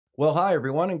Well, hi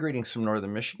everyone, and greetings from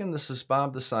Northern Michigan. This is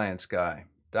Bob the Science Guy,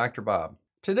 Dr. Bob.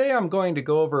 Today I'm going to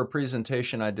go over a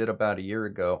presentation I did about a year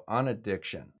ago on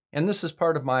addiction. And this is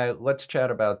part of my Let's Chat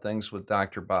About Things with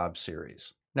Dr. Bob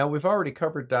series. Now, we've already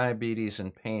covered diabetes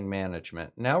and pain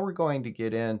management. Now we're going to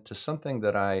get into something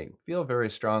that I feel very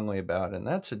strongly about, and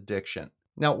that's addiction.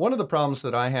 Now, one of the problems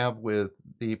that I have with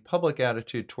the public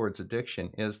attitude towards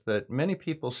addiction is that many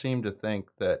people seem to think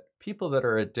that people that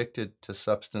are addicted to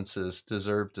substances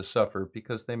deserve to suffer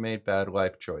because they made bad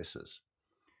life choices.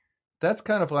 That's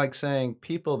kind of like saying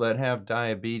people that have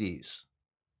diabetes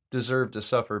deserve to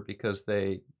suffer because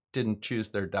they didn't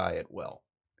choose their diet well.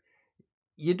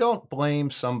 You don't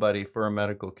blame somebody for a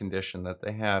medical condition that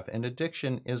they have, and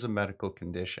addiction is a medical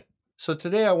condition. So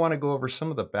today I want to go over some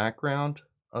of the background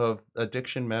of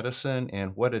addiction medicine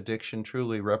and what addiction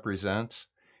truly represents.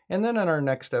 And then in our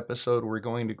next episode, we're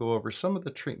going to go over some of the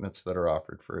treatments that are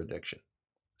offered for addiction.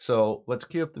 So let's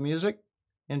cue up the music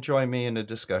and join me in a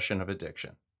discussion of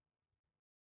addiction.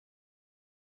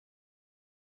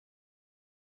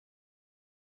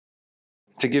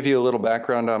 To give you a little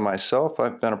background on myself,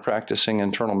 I've been a practicing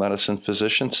internal medicine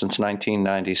physician since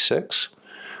 1996.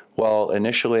 While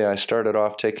initially I started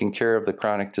off taking care of the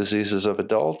chronic diseases of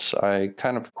adults, I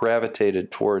kind of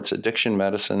gravitated towards addiction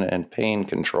medicine and pain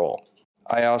control.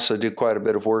 I also do quite a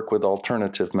bit of work with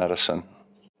alternative medicine.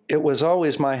 It was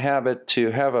always my habit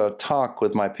to have a talk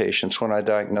with my patients when I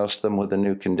diagnosed them with a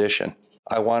new condition.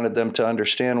 I wanted them to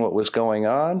understand what was going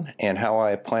on and how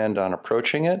I planned on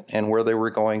approaching it and where they were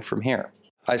going from here.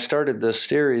 I started this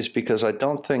series because I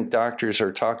don't think doctors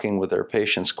are talking with their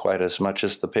patients quite as much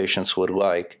as the patients would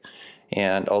like.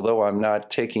 And although I'm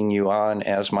not taking you on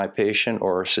as my patient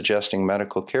or suggesting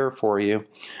medical care for you,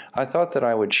 I thought that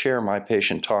I would share my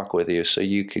patient talk with you so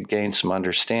you could gain some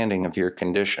understanding of your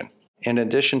condition. In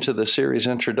addition to the series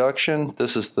introduction,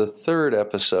 this is the third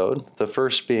episode, the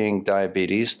first being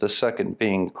diabetes, the second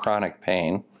being chronic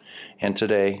pain. And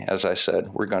today, as I said,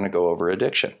 we're going to go over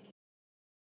addiction.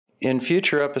 In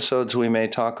future episodes, we may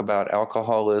talk about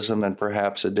alcoholism and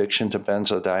perhaps addiction to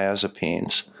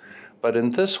benzodiazepines. But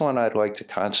in this one, I'd like to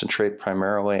concentrate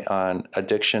primarily on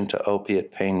addiction to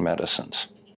opiate pain medicines.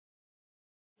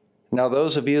 Now,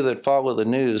 those of you that follow the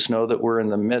news know that we're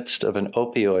in the midst of an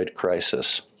opioid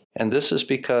crisis. And this is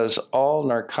because all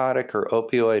narcotic or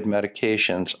opioid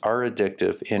medications are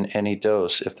addictive in any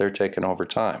dose if they're taken over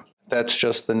time. That's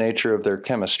just the nature of their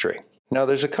chemistry. Now,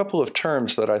 there's a couple of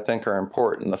terms that I think are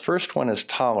important. The first one is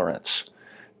tolerance.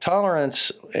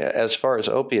 Tolerance, as far as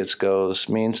opiates goes,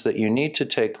 means that you need to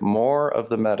take more of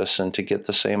the medicine to get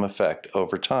the same effect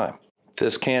over time.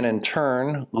 This can, in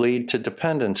turn, lead to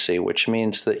dependency, which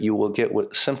means that you will get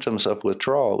symptoms of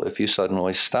withdrawal if you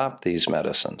suddenly stop these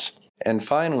medicines. And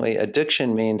finally,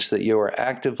 addiction means that you are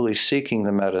actively seeking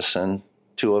the medicine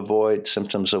to avoid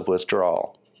symptoms of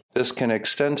withdrawal. This can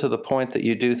extend to the point that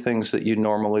you do things that you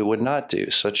normally would not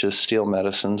do, such as steal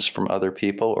medicines from other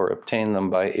people or obtain them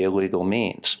by illegal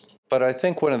means. But I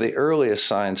think one of the earliest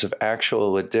signs of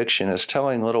actual addiction is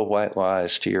telling little white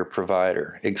lies to your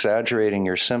provider, exaggerating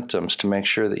your symptoms to make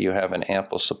sure that you have an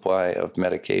ample supply of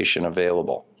medication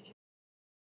available.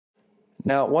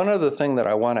 Now, one other thing that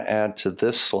I want to add to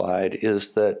this slide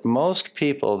is that most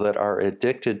people that are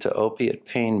addicted to opiate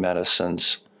pain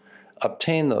medicines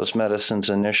obtain those medicines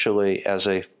initially as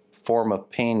a form of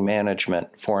pain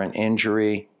management for an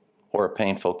injury or a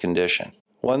painful condition.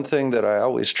 One thing that I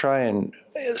always try and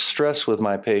stress with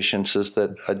my patients is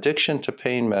that addiction to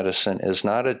pain medicine is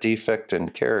not a defect in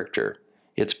character,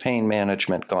 it's pain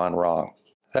management gone wrong.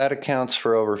 That accounts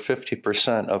for over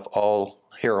 50% of all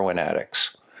heroin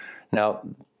addicts. Now,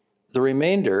 the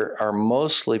remainder are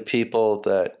mostly people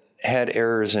that had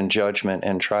errors in judgment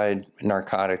and tried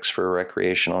narcotics for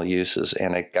recreational uses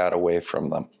and it got away from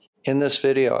them. In this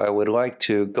video, I would like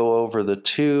to go over the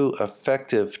two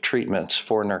effective treatments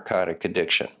for narcotic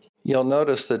addiction. You'll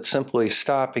notice that simply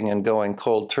stopping and going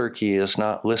cold turkey is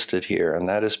not listed here, and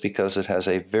that is because it has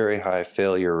a very high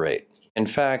failure rate. In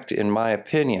fact, in my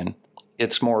opinion,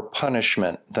 it's more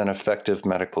punishment than effective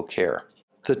medical care.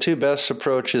 The two best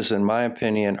approaches, in my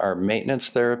opinion, are maintenance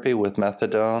therapy with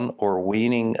methadone or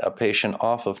weaning a patient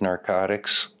off of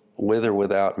narcotics with or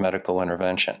without medical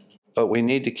intervention. But we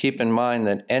need to keep in mind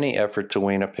that any effort to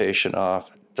wean a patient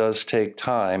off does take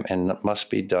time and must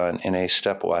be done in a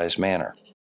stepwise manner.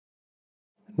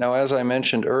 Now, as I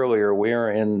mentioned earlier, we are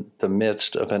in the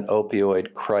midst of an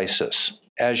opioid crisis.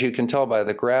 As you can tell by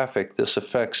the graphic, this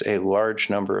affects a large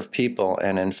number of people,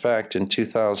 and in fact, in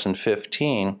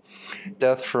 2015,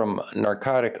 death from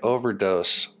narcotic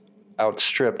overdose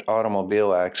outstripped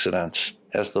automobile accidents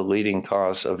as the leading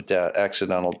cause of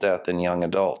accidental death in young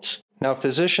adults. Now,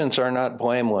 physicians are not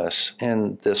blameless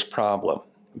in this problem.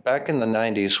 Back in the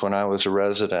 90s, when I was a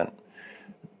resident,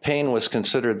 pain was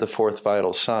considered the fourth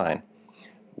vital sign.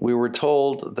 We were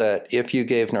told that if you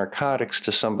gave narcotics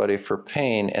to somebody for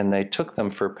pain and they took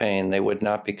them for pain, they would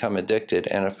not become addicted.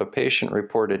 And if a patient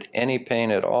reported any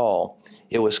pain at all,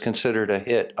 it was considered a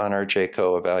hit on our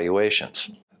JCO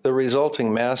evaluations. The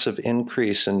resulting massive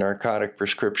increase in narcotic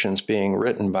prescriptions being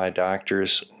written by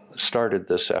doctors started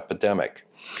this epidemic.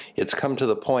 It's come to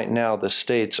the point now the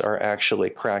states are actually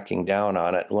cracking down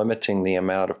on it, limiting the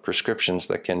amount of prescriptions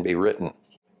that can be written.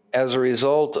 As a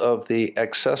result of the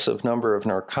excessive number of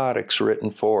narcotics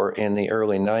written for in the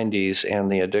early 90s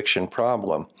and the addiction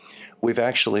problem, we've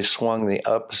actually swung the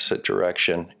opposite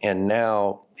direction, and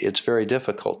now it's very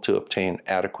difficult to obtain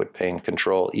adequate pain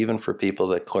control, even for people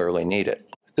that clearly need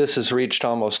it. This has reached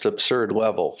almost absurd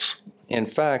levels. In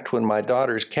fact, when my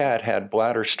daughter's cat had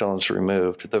bladder stones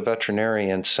removed, the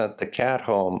veterinarian sent the cat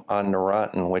home on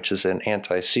Neurontin, which is an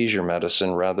anti-seizure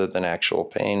medicine rather than actual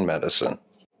pain medicine.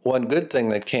 One good thing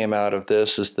that came out of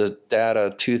this is the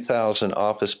DATA 2000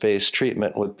 office-based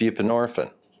treatment with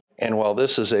buprenorphine. And while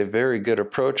this is a very good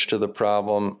approach to the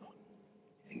problem,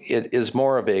 it is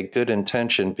more of a good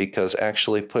intention because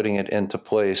actually putting it into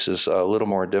place is a little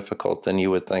more difficult than you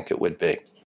would think it would be.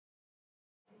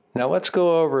 Now let's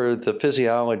go over the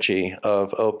physiology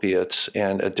of opiates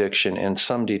and addiction in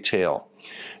some detail.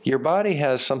 Your body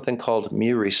has something called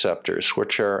mu receptors,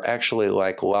 which are actually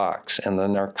like locks, and the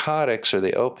narcotics or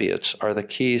the opiates are the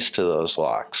keys to those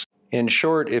locks. In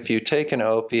short, if you take an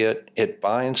opiate, it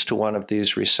binds to one of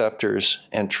these receptors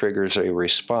and triggers a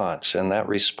response, and that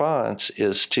response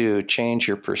is to change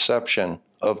your perception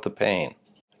of the pain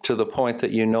to the point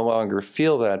that you no longer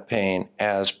feel that pain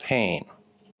as pain.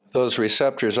 Those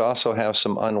receptors also have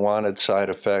some unwanted side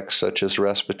effects such as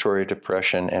respiratory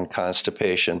depression and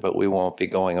constipation, but we won't be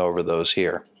going over those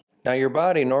here. Now, your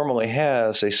body normally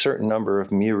has a certain number of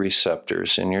mu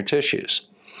receptors in your tissues.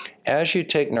 As you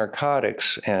take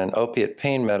narcotics and opiate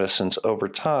pain medicines over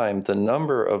time, the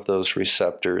number of those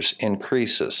receptors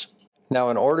increases. Now,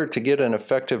 in order to get an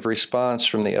effective response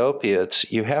from the opiates,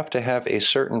 you have to have a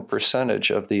certain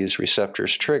percentage of these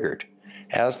receptors triggered.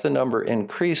 As the number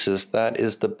increases, that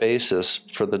is the basis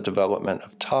for the development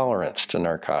of tolerance to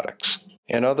narcotics.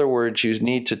 In other words, you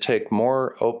need to take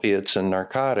more opiates and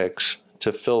narcotics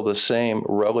to fill the same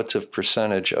relative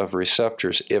percentage of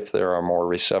receptors if there are more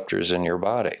receptors in your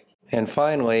body. And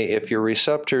finally, if your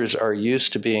receptors are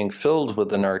used to being filled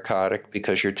with the narcotic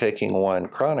because you're taking one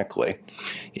chronically,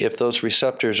 if those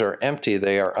receptors are empty,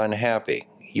 they are unhappy.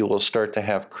 You will start to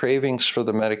have cravings for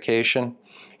the medication,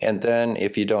 and then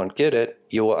if you don't get it,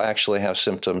 you will actually have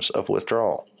symptoms of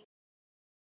withdrawal.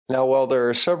 Now, while there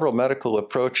are several medical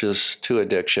approaches to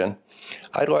addiction,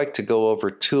 I'd like to go over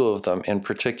two of them in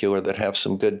particular that have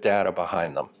some good data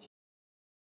behind them.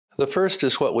 The first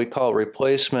is what we call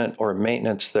replacement or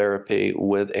maintenance therapy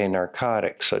with a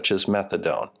narcotic, such as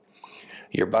methadone.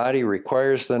 Your body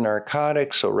requires the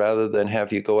narcotic, so rather than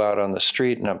have you go out on the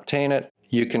street and obtain it,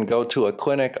 you can go to a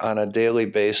clinic on a daily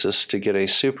basis to get a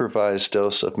supervised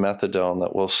dose of methadone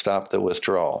that will stop the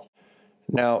withdrawal.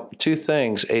 Now, two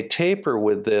things. A taper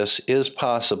with this is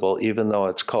possible, even though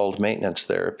it's called maintenance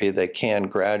therapy. They can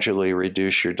gradually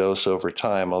reduce your dose over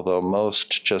time, although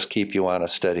most just keep you on a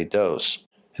steady dose.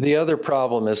 The other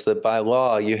problem is that by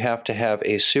law, you have to have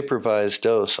a supervised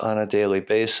dose on a daily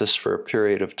basis for a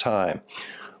period of time.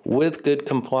 With good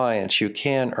compliance, you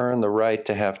can earn the right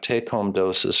to have take-home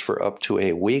doses for up to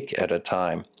a week at a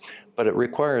time, but it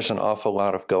requires an awful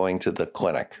lot of going to the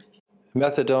clinic.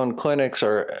 Methadone clinics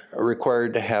are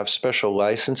required to have special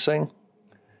licensing.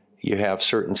 You have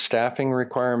certain staffing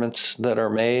requirements that are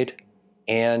made,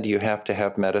 and you have to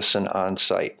have medicine on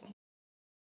site.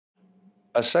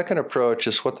 A second approach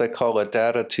is what they call a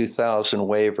DATA 2000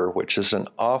 waiver, which is an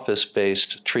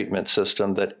office-based treatment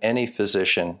system that any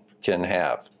physician can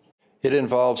have. It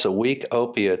involves a weak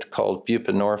opiate called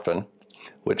buprenorphine,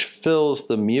 which fills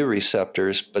the mu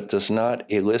receptors but does not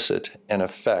elicit an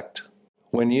effect.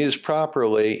 When used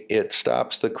properly, it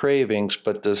stops the cravings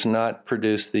but does not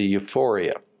produce the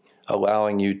euphoria,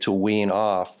 allowing you to wean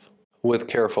off with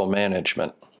careful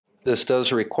management. This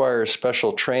does require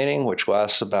special training, which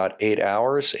lasts about 8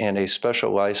 hours, and a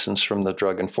special license from the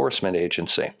Drug Enforcement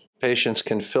Agency. Patients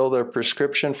can fill their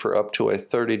prescription for up to a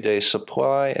 30-day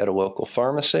supply at a local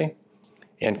pharmacy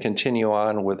and continue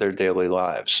on with their daily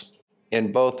lives.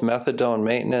 In both methadone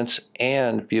maintenance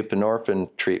and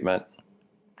buprenorphine treatment,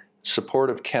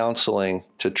 supportive counseling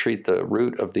to treat the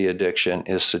root of the addiction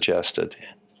is suggested.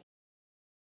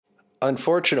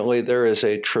 Unfortunately, there is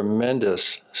a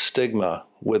tremendous stigma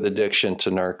with addiction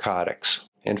to narcotics.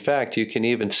 In fact, you can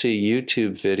even see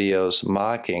YouTube videos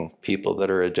mocking people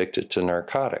that are addicted to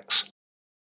narcotics.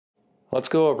 Let's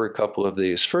go over a couple of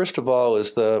these. First of all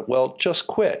is well, just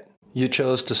quit. You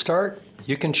chose to start,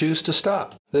 you can choose to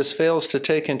stop. This fails to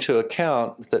take into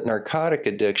account that narcotic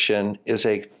addiction is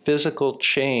a physical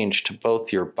change to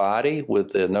both your body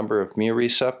with the number of mu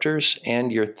receptors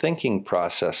and your thinking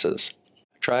processes.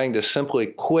 Trying to simply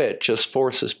quit just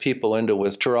forces people into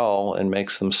withdrawal and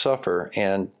makes them suffer,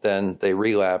 and then they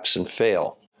relapse and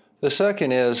fail. The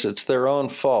second is it's their own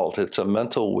fault. It's a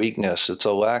mental weakness. It's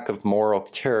a lack of moral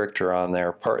character on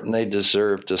their part, and they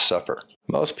deserve to suffer.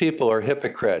 Most people are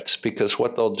hypocrites because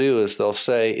what they'll do is they'll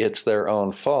say it's their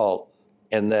own fault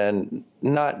and then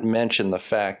not mention the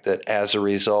fact that as a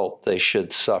result they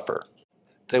should suffer.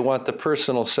 They want the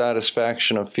personal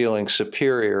satisfaction of feeling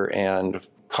superior and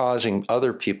causing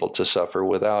other people to suffer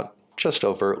without just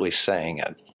overtly saying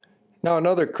it. Now,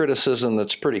 another criticism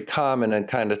that's pretty common and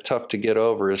kind of tough to get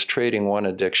over is trading one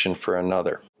addiction for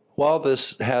another. While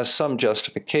this has some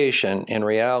justification, in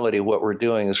reality what we're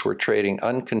doing is we're trading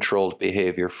uncontrolled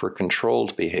behavior for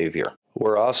controlled behavior.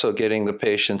 We're also getting the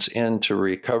patients into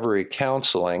recovery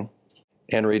counseling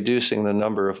and reducing the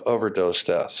number of overdose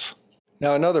deaths.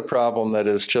 Now, another problem that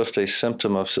is just a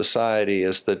symptom of society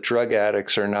is that drug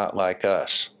addicts are not like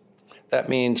us. That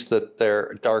means that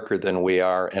they're darker than we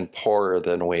are and poorer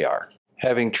than we are.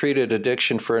 Having treated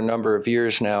addiction for a number of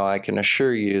years now, I can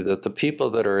assure you that the people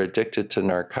that are addicted to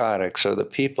narcotics are the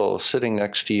people sitting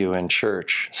next to you in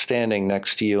church, standing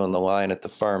next to you in the line at the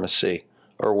pharmacy,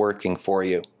 or working for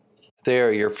you. They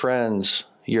are your friends,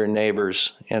 your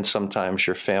neighbors, and sometimes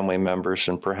your family members,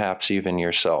 and perhaps even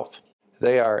yourself.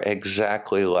 They are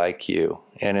exactly like you,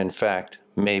 and in fact,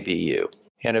 maybe you.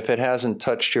 And if it hasn't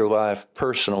touched your life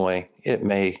personally, it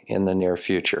may in the near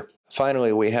future.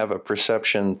 Finally, we have a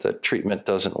perception that treatment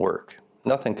doesn't work.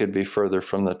 Nothing could be further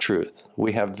from the truth.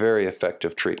 We have very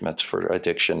effective treatments for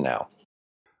addiction now.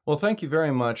 Well, thank you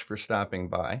very much for stopping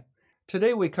by.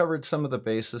 Today we covered some of the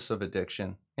basis of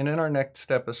addiction, and in our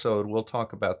next episode we'll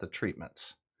talk about the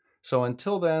treatments. So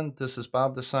until then, this is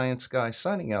Bob the Science Guy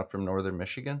signing out from Northern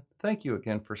Michigan. Thank you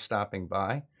again for stopping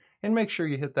by, and make sure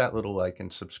you hit that little like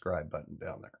and subscribe button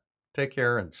down there. Take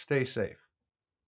care and stay safe.